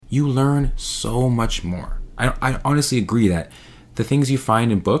you learn so much more. I honestly agree that the things you find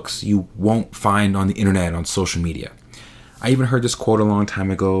in books, you won't find on the internet, on social media. I even heard this quote a long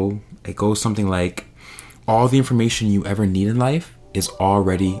time ago. It goes something like, all the information you ever need in life is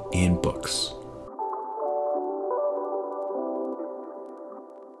already in books.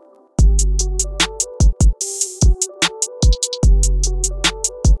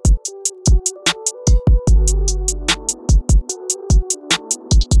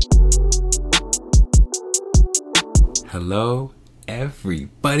 Hello,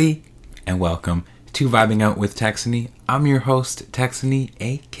 everybody, and welcome to Vibing Out with Texany. I'm your host, Texany,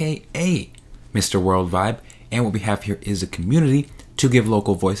 aka Mr. World Vibe, and what we have here is a community to give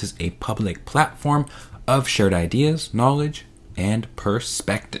local voices a public platform of shared ideas, knowledge, and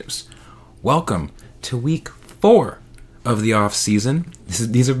perspectives. Welcome to week 4 of the off season.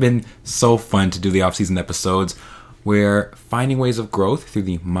 These have been so fun to do the off season episodes. We're finding ways of growth through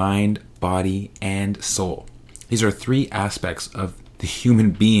the mind, body, and soul. These are 3 aspects of the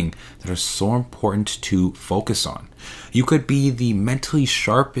human being that are so important to focus on. You could be the mentally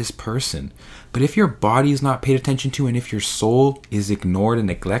sharpest person, but if your body is not paid attention to and if your soul is ignored and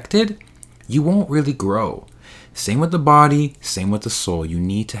neglected, you won't really grow. Same with the body, same with the soul. You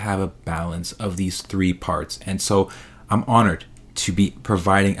need to have a balance of these 3 parts. And so I'm honored to be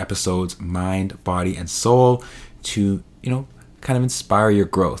providing episodes, mind, body, and soul to, kind of inspire your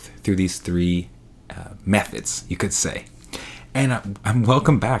growth through these 3 methods, you could say. And I'm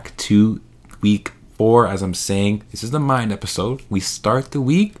welcome back to week 4. As I'm saying, this is the mind episode. We start the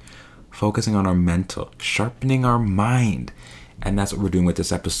week focusing on our mental, sharpening our mind. And that's what we're doing with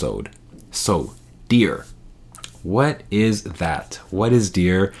this episode. So, deer. What is that? What is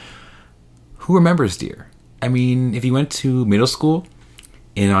deer? Who remembers deer? I mean, if you went to middle school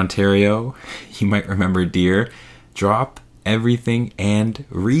in Ontario, you might remember deer. Drop everything and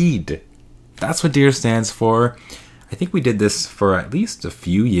read. That's what DEAR stands for. I think we did this for at least a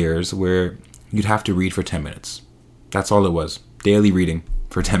few years where you'd have to read for 10 minutes. That's all it was. Daily reading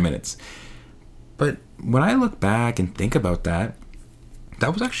for 10 minutes. But when I look back and think about that,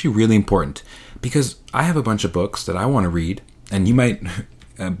 that was actually really important because I have a bunch of books that I want to read, and you might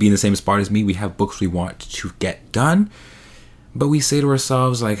be in the same spot as me. We have books we want to get done, but we say to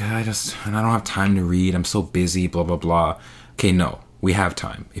ourselves like, I don't have time to read. I'm so busy, blah, blah, blah. Okay, no, we have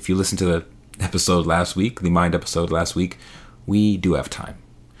time. If you listen to the episode last week, the mind episode last week, we do have time.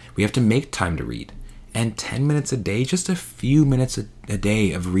 We have to make time to read. And 10 minutes a day, just a few minutes a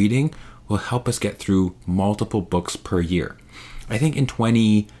day of reading will help us get through multiple books per year. I think in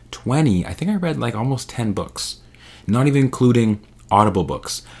 2020, I read like almost 10 books, not even including Audible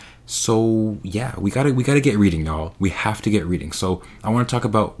books. So yeah, we gotta get reading, y'all. We have to get reading. So I want to talk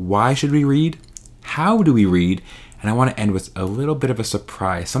about why should we read? How do we read? And I want to end with a little bit of a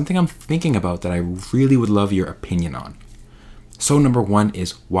surprise, something I'm thinking about that I really would love your opinion on. So number 1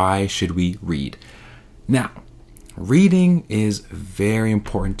 is, why should we read? Now, reading is very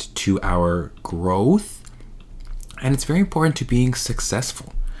important to our growth, and it's very important to being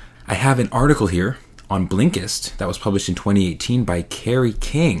successful. I have an article here on Blinkist that was published in 2018 by Carrie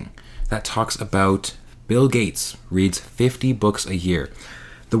King that talks about Bill Gates reads 50 books a year.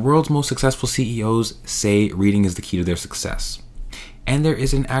 The world's most successful CEOs say reading is the key to their success. And there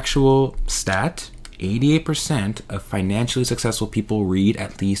is an actual stat, 88% of financially successful people read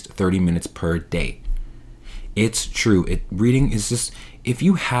at least 30 minutes per day. It's true. Reading is just, if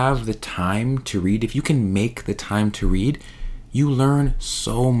you have the time to read, if you can make the time to read, you learn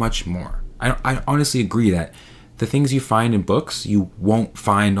so much more. I honestly agree that the things you find in books, you won't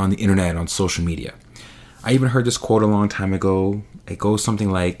find on the internet, on social media. I even heard this quote a long time ago. It goes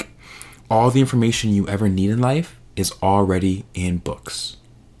something like, all the information you ever need in life is already in books.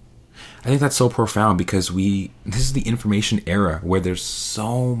 I think that's so profound because this is the information era where there's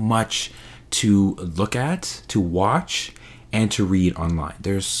so much to look at, to watch, and to read online.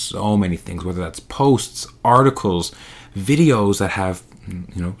 There's so many things, whether that's posts, articles, videos that have,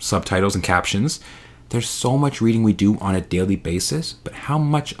 subtitles and captions. There's so much reading we do on a daily basis, but how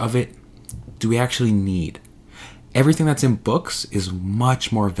much of it do we actually need? Everything that's in books is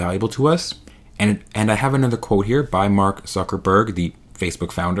much more valuable to us. And I have another quote here by Mark Zuckerberg, the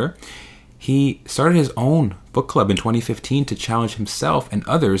Facebook founder. He started his own book club in 2015 to challenge himself and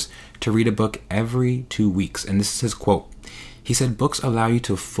others to read a book every 2 weeks. And this is his quote. He said, books allow you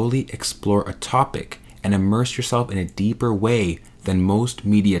to fully explore a topic and immerse yourself in a deeper way than most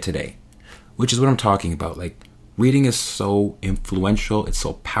media today. Which is what I'm talking about. Like, reading is so influential. It's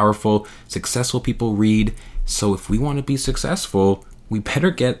so powerful. Successful people read. So if we want to be successful, we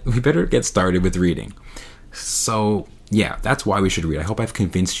better get started with reading. So yeah, that's why we should read. I hope I've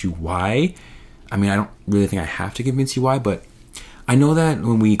convinced you why. I mean, I don't really think I have to convince you why, but I know that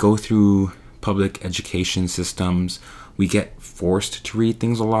when we go through public education systems, we get forced to read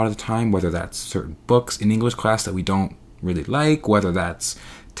things a lot of the time, whether that's certain books in English class that we don't really like, whether that's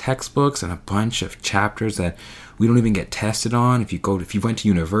textbooks and a bunch of chapters that we don't even get tested on. If you went to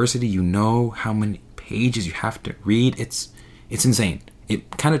university, you know how many pages you have to read. It's insane.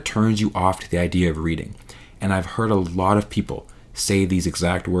 It kind of turns you off to the idea of reading. And I've heard a lot of people say these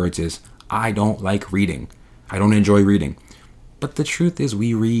exact words is, I don't like reading. I don't enjoy reading. But the truth is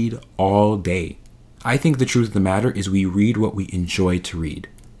we read all day. I think the truth of the matter is we read what we enjoy to read.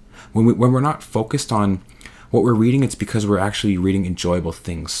 When we're not focused on what we're reading, it's because we're actually reading enjoyable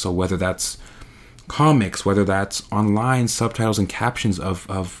things. So whether that's comics, whether that's online subtitles and captions of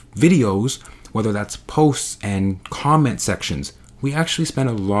videos, whether that's posts and comment sections, we actually spend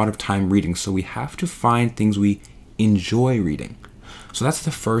a lot of time reading. So we have to find things we enjoy reading. So that's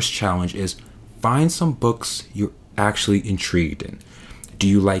the first challenge, is find some books you're actually intrigued in. Do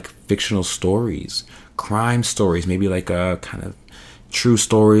you like fictional stories, crime stories, maybe like a kind of true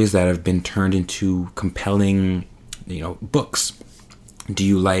stories that have been turned into compelling, books? Do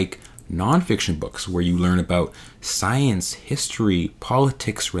you like nonfiction books where you learn about science, history,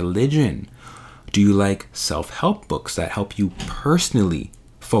 politics, religion? Do you like self-help books that help you personally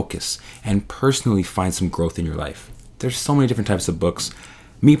focus and personally find some growth in your life? There's so many different types of books.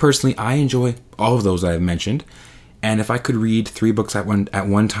 Me personally, I enjoy all of those I've mentioned. And if I could read 3 books at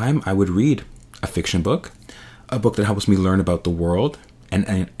one time, I would read a fiction book, a book that helps me learn about the world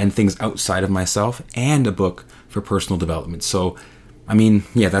and things outside of myself, and a book for personal development. So, I mean,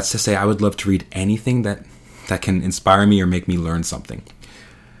 yeah, that's to say I would love to read anything that can inspire me or make me learn something.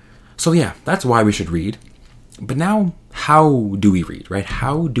 So yeah, that's why we should read. But now, how do we read, right?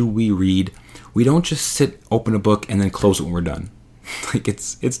 How do we read? We don't just open a book and then close it when we're done. Like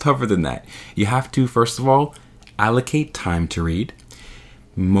it's tougher than that. You have to, first of all, allocate time to read.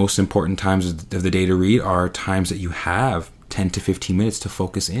 Most important times of the day to read are times that you have 10 to 15 minutes to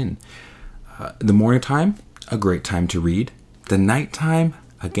focus in. The morning time, a great time to read. The night time,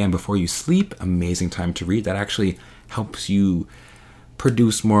 again, before you sleep, amazing time to read. That actually helps you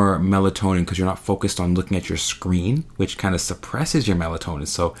produce more melatonin because you're not focused on looking at your screen, which kind of suppresses your melatonin.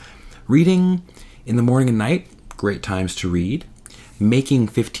 So reading in the morning and night, great times to read. Making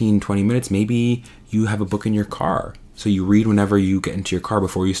 15-20 minutes, maybe you have a book in your car, so you read whenever you get into your car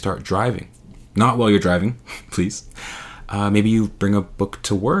before you start driving. Not while you're driving, please. Maybe you bring a book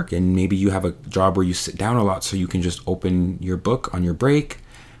to work, and maybe you have a job where you sit down a lot, so you can just open your book on your break.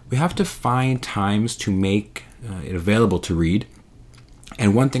 We have to find times to make it available to read.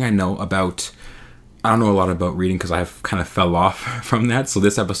 And one thing I know about, I don't know a lot about reading because I've kind of fell off from that, so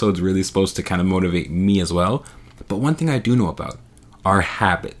this episode is really supposed to kind of motivate me as well. But one thing I do know about are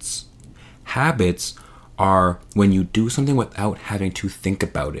habits. Habits are when you do something without having to think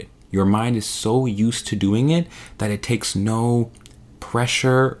about it. Your mind is so used to doing it that it takes no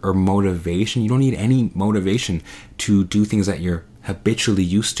pressure or motivation. You don't need any motivation to do things that you're habitually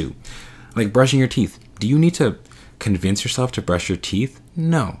used to. Like brushing your teeth. Do you need to convince yourself to brush your teeth?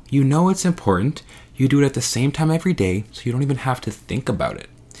 No. You know it's important. You do it at the same time every day, so you don't even have to think about it.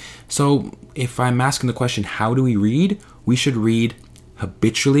 So if I'm asking the question, how do we read? We should read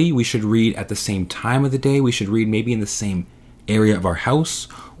habitually. We should read at the same time of the day. We should read maybe in the same area of our house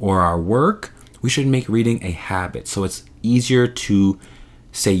or our work. We should make reading a habit so it's easier to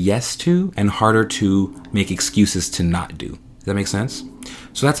say yes to and harder to make excuses to not do. Does that make sense?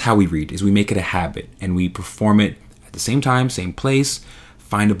 So that's how we read, is we make it a habit and we perform it at the same time, same place,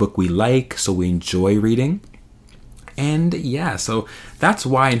 find a book we like so we enjoy reading. And yeah, so that's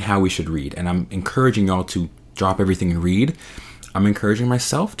why and how we should read. And I'm encouraging y'all to drop everything and read. I'm encouraging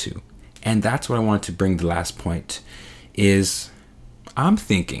myself to. And that's what I wanted to bring the last point is I'm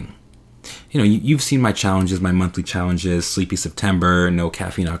thinking, you've seen my challenges, my monthly challenges, Sleepy September, no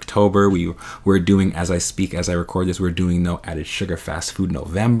caffeine October. We're doing, as I record this, we're doing no added sugar fast food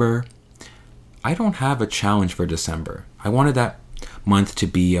November. I don't have a challenge for December. I wanted that month to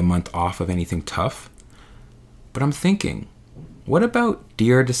be a month off of anything tough. But I'm thinking, what about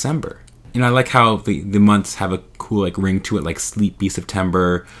Dear December? I like how the months have a cool ring to it, like Sleepy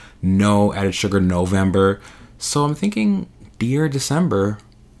September, no added sugar November. So I'm thinking Dear December,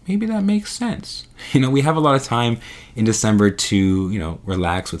 maybe that makes sense. We have a lot of time in December to,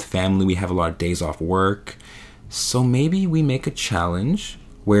 relax with family. We have a lot of days off work. So maybe we make a challenge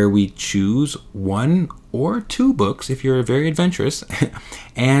where we choose 1 or 2 books if you're very adventurous.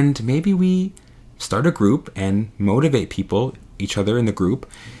 And maybe we start a group and motivate each other in the group,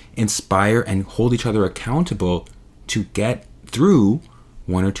 inspire and hold each other accountable to get through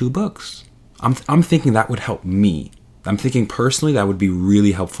 1 or 2 books. I'm thinking that would help me. I'm thinking personally that would be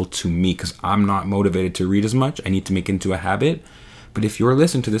really helpful to me because I'm not motivated to read as much. I need to make it into a habit. But if you're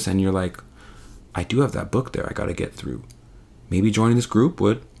listening to this and you're like, I do have that book there I got to get through, maybe joining this group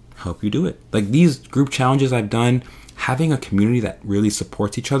would help you do it. Like these group challenges I've done, having a community that really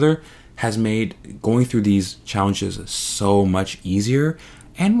supports each other has made going through these challenges so much easier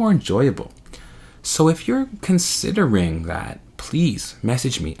and more enjoyable. So if you're considering that, please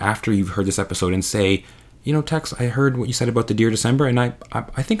message me after you've heard this episode and say, Tex, I heard what you said about the Dear December, and I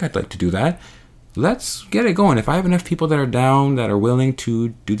think I'd like to do that. Let's get it going. If I have enough people that are down, that are willing to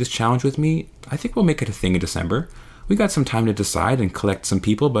do this challenge with me, I think we'll make it a thing in December. We got some time to decide and collect some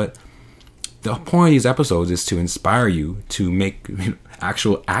people, but the point of these episodes is to inspire you to make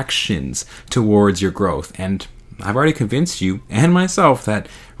actual actions towards your growth. And I've already convinced you and myself that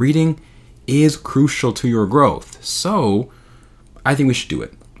reading is crucial to your growth. So I think we should do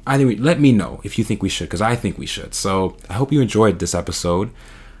it. Let me know if you think we should, because I think we should. So I hope you enjoyed this episode.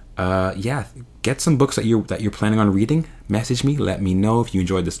 Get some books that you're planning on reading. Message me. Let me know if you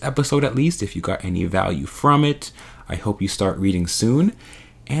enjoyed this episode, at least if you got any value from it. I hope you start reading soon.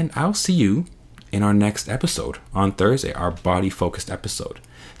 And I'll see you in our next episode on Thursday, our body-focused episode.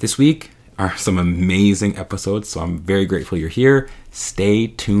 This week are some amazing episodes, so I'm very grateful you're here. Stay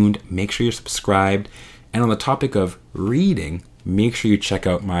tuned. Make sure you're subscribed. And on the topic of reading, make sure you check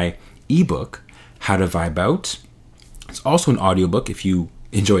out my ebook, How to Vibe Out. It's also an audiobook if you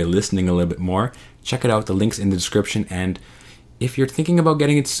enjoy listening a little bit more. Check it out. The link's in the description. And if you're thinking about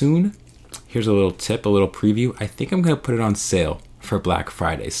getting it soon, here's a little tip, a little preview. I think I'm going to put it on sale for Black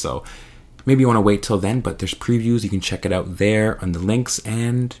Friday. So maybe you want to wait till then, but there's previews. You can check it out there on the links.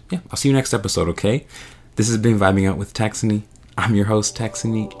 And yeah, I'll see you next episode, okay? This has been Vibing Out with Texany. I'm your host,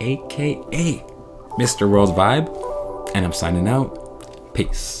 Texany, a.k.a. Mr. World Vibe. And I'm signing out.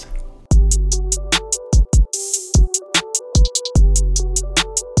 Peace.